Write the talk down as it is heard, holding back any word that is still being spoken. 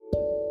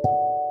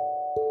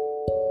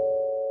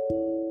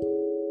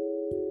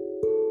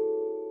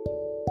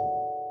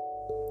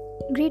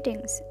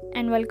Greetings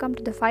and welcome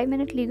to the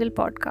 5-Minute Legal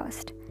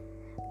Podcast.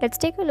 Let's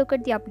take a look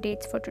at the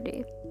updates for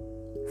today.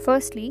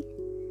 Firstly,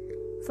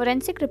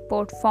 forensic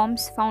report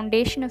forms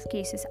foundation of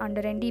cases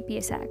under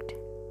NDPS Act.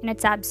 In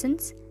its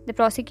absence, the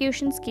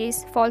prosecution's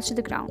case falls to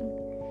the ground,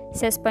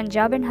 says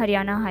Punjab and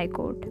Haryana High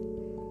Court.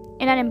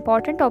 In an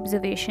important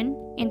observation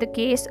in the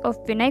case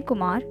of Vinay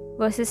Kumar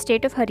versus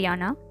State of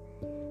Haryana,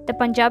 the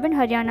Punjab and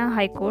Haryana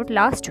High Court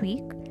last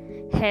week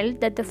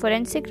held that the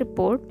forensic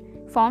report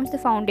forms the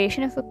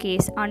foundation of a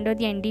case under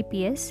the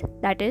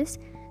NDPS, that is,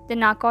 the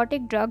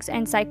Narcotic Drugs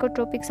and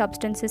Psychotropic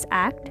Substances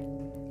Act,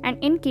 and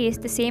in case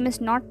the same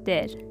is not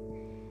there,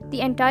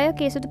 the entire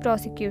case of the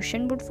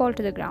prosecution would fall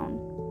to the ground.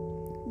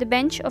 The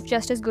bench of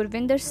Justice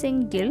Gurvinder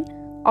Singh Gill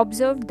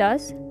observed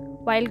thus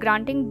while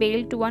granting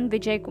bail to one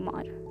Vijay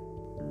Kumar.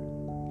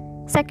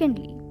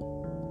 Secondly,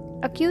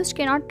 accused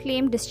cannot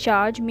claim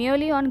discharge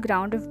merely on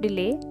ground of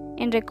delay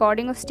in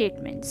recording of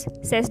statements,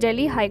 says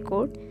Delhi High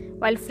Court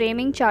while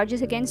framing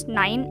charges against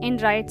 9 in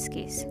riots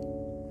case.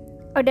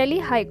 A Delhi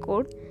High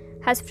Court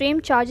has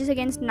framed charges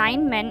against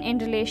 9 men in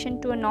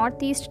relation to a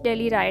Northeast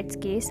Delhi riots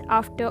case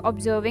after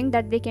observing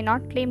that they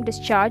cannot claim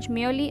discharge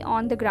merely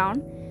on the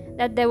ground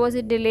that there was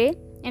a delay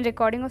in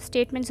recording of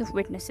statements of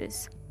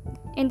witnesses.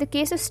 In the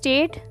case of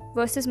State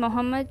versus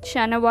Mohammad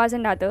Shahnawaz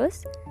and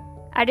others,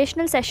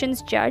 Additional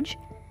Sessions Judge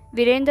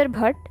Virender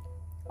Bhatt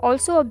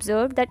also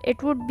observed that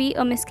it would be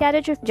a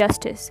miscarriage of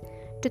justice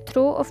to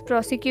throw a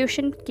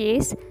prosecution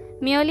case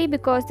merely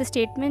because the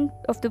statement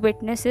of the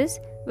witnesses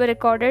were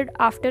recorded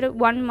after a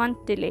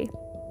 1-month delay.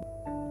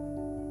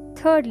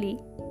 Thirdly,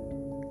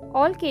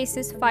 all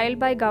cases filed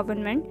by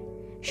government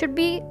should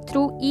be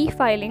through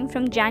e-filing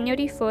from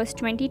January 1,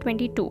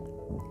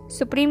 2022,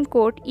 Supreme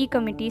Court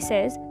E-Committee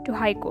says to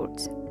High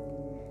Courts.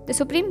 The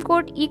Supreme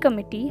Court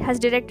E-Committee has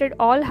directed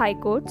all High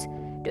Courts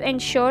to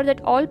ensure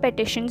that all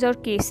petitions or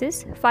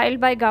cases filed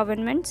by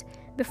governments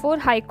before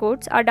High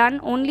Courts are done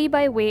only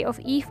by way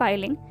of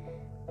e-filing,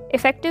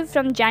 effective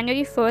from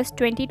January 1,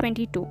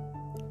 2022.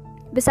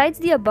 Besides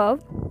the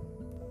above,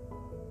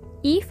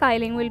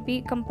 e-filing will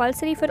be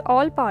compulsory for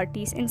all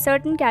parties in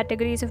certain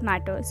categories of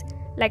matters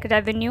like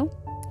revenue,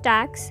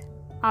 tax,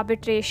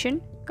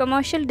 arbitration,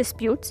 commercial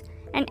disputes,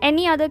 and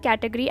any other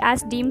category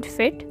as deemed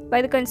fit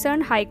by the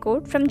concerned High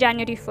Court from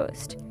January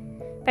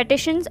 1st.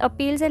 Petitions,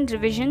 appeals, and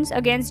revisions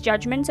against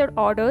judgments or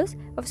orders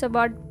of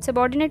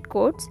subordinate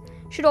courts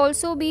should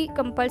also be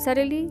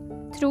compulsorily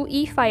through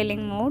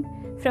e-filing mode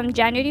from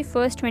January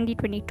 1st,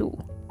 2022.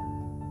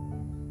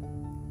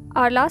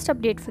 Our last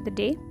update for the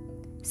day: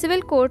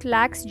 Civil Court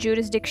lacks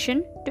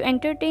jurisdiction to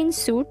entertain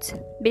suits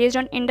based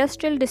on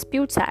Industrial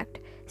Disputes Act,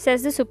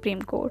 says the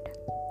Supreme Court.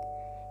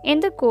 In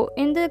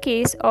the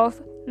case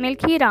of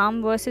Milkhi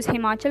Ram versus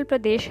Himachal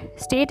Pradesh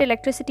State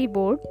Electricity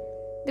Board,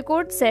 the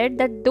court said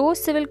that though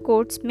civil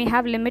courts may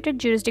have limited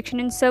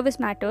jurisdiction in service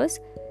matters,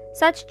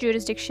 such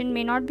jurisdiction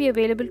may not be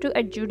available to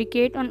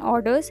adjudicate on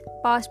orders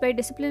passed by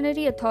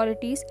disciplinary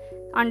authorities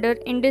under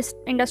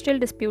Industrial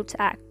Disputes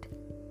Act.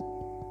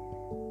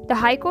 The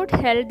High Court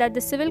held that the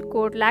Civil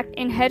Court lacked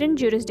inherent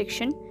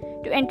jurisdiction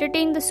to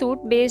entertain the suit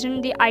based on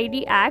the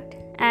ID Act,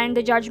 and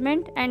the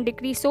judgment and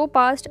decree so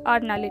passed are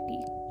nullity.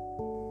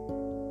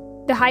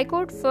 The High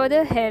Court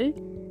further held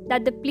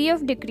that the plea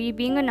of decree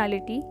being a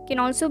nullity can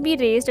also be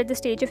raised at the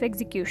stage of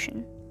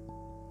execution.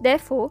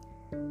 Therefore,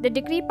 the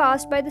decree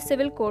passed by the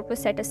Civil Court was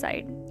set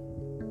aside.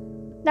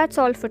 That's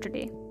all for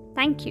today.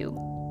 Thank you.